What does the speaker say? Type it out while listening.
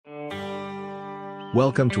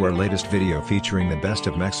Welcome to our latest video featuring the best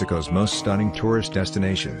of Mexico's most stunning tourist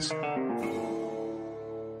destinations.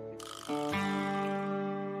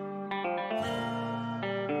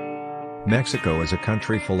 Mexico is a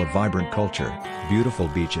country full of vibrant culture, beautiful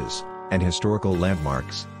beaches, and historical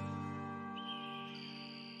landmarks.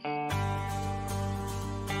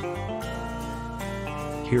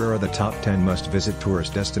 Here are the top 10 must-visit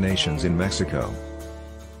tourist destinations in Mexico.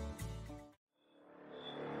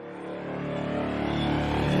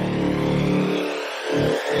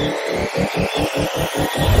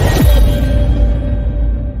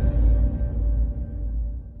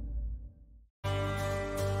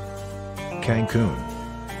 Cancun.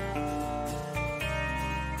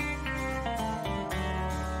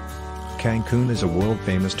 Cancun is a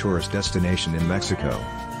world-famous tourist destination in Mexico.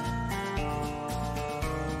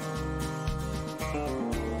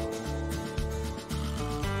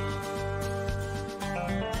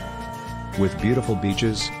 With beautiful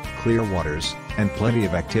beaches, clear waters, and plenty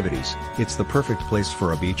of activities, it's the perfect place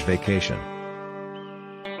for a beach vacation.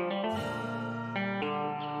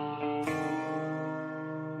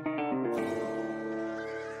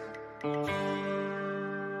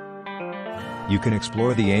 You can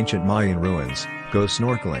explore the ancient Mayan ruins, go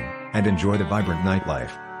snorkeling, and enjoy the vibrant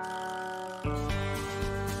nightlife.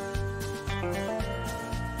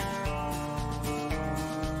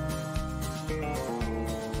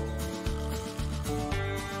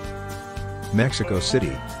 Mexico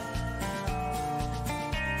City.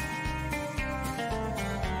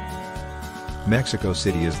 Mexico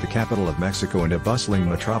City is the capital of Mexico and a bustling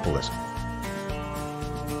metropolis.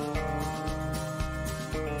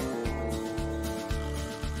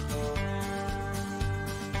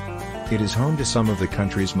 It is home to some of the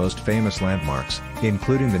country's most famous landmarks,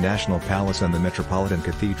 including the National Palace and the Metropolitan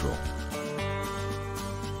Cathedral.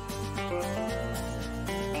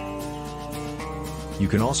 You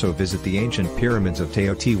can also visit the ancient pyramids of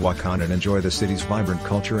Teotihuacan and enjoy the city's vibrant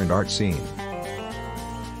culture and art scene.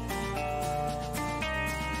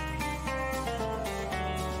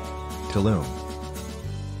 Tulum.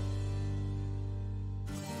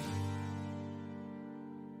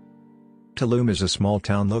 Tulum is a small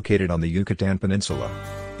town located on the Yucatan Peninsula.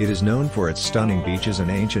 It is known for its stunning beaches and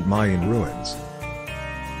ancient Mayan ruins.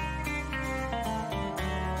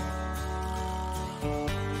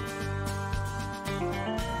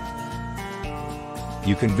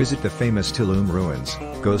 You can visit the famous Tulum ruins,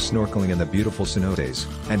 go snorkeling in the beautiful cenotes,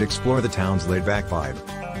 and explore the town's laid-back vibe.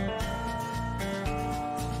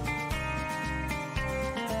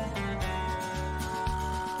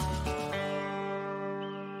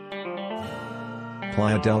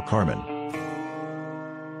 Playa del Carmen.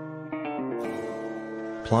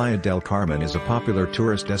 Playa del Carmen is a popular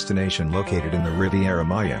tourist destination located in the Riviera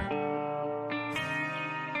Maya.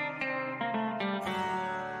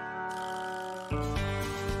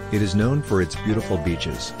 It is known for its beautiful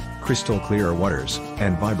beaches, crystal clear waters,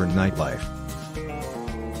 and vibrant nightlife.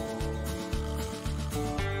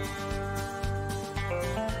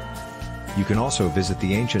 You can also visit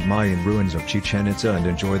the ancient Mayan ruins of Chichen Itza and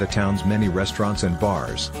enjoy the town's many restaurants and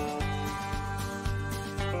bars.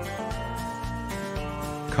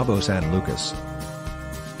 Cabo San Lucas.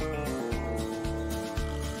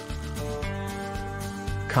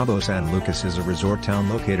 Cabo San Lucas is a resort town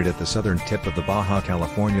located at the southern tip of the Baja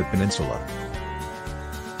California Peninsula.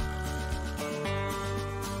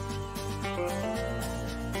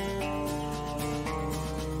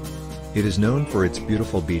 It is known for its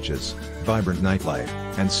beautiful beaches, vibrant nightlife,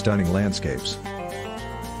 and stunning landscapes.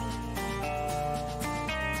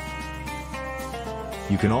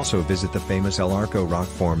 You can also visit the famous El Arco rock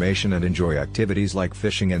formation and enjoy activities like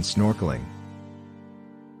fishing and snorkeling.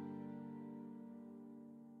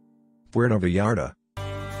 Puerto Vallarta.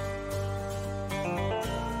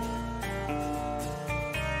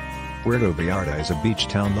 Puerto Vallarta is a beach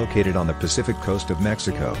town located on the Pacific coast of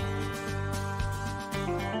Mexico.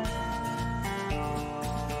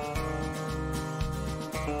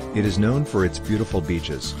 It is known for its beautiful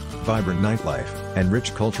beaches, vibrant nightlife, and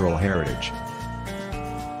rich cultural heritage.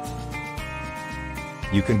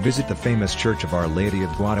 You can visit the famous Church of Our Lady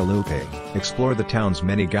of Guadalupe, explore the town's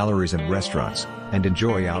many galleries and restaurants, and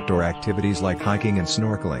enjoy outdoor activities like hiking and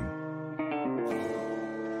snorkeling.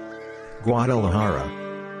 Guadalajara.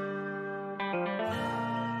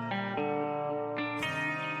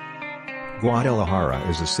 Guadalajara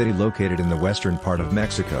is a city located in the western part of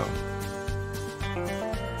Mexico.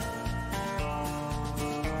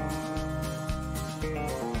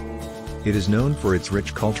 It is known for its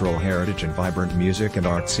rich cultural heritage and vibrant music and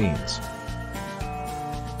art scenes.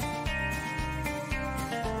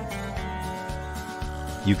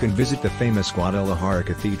 You can visit the famous Guadalajara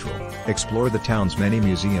Cathedral, explore the town's many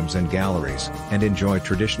museums and galleries, and enjoy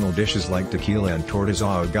traditional dishes like tequila and tortas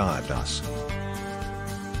ahogadas.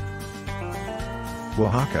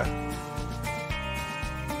 Oaxaca.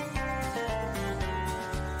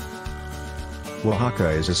 Oaxaca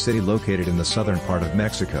is a city located in the southern part of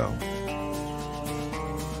Mexico.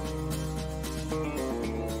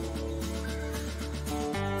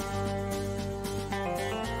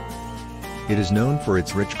 It is known for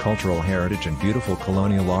its rich cultural heritage and beautiful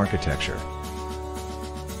colonial architecture.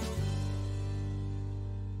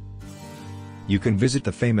 You can visit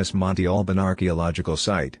the famous Monte Alban archaeological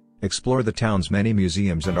site, explore the town's many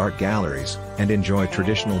museums and art galleries, and enjoy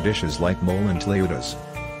traditional dishes like mole and tlayudas.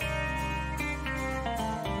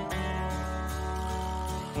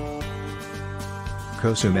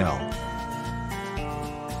 Cozumel.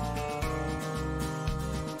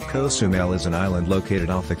 Cozumel is an island located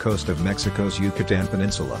off the coast of Mexico's Yucatan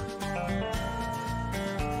Peninsula.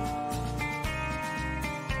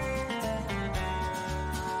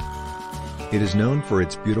 It is known for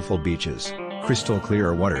its beautiful beaches, crystal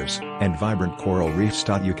clear waters, and vibrant coral reefs.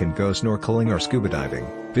 You can go snorkeling or scuba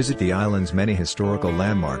diving, visit the island's many historical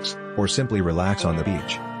landmarks, or simply relax on the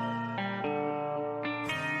beach.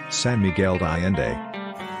 San Miguel de Allende.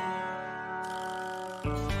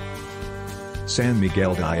 San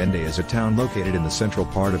Miguel de Allende is a town located in the central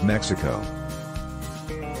part of Mexico.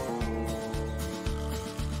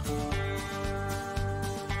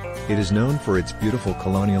 It is known for its beautiful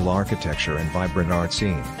colonial architecture and vibrant art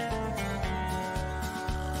scene.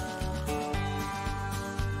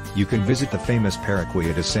 You can visit the famous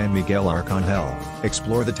Parroquia de San Miguel Arcangel,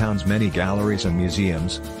 explore the town's many galleries and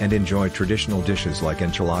museums, and enjoy traditional dishes like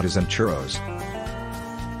enchiladas and churros.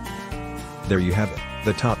 There you have it,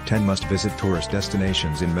 the top 10 must-visit tourist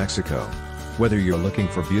destinations in Mexico. Whether you're looking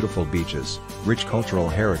for beautiful beaches, rich cultural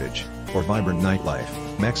heritage, or vibrant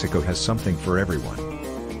nightlife, Mexico has something for everyone.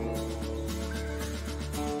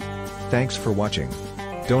 Thanks for watching.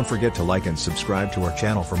 Don't forget to like and subscribe to our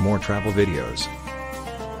channel for more travel videos.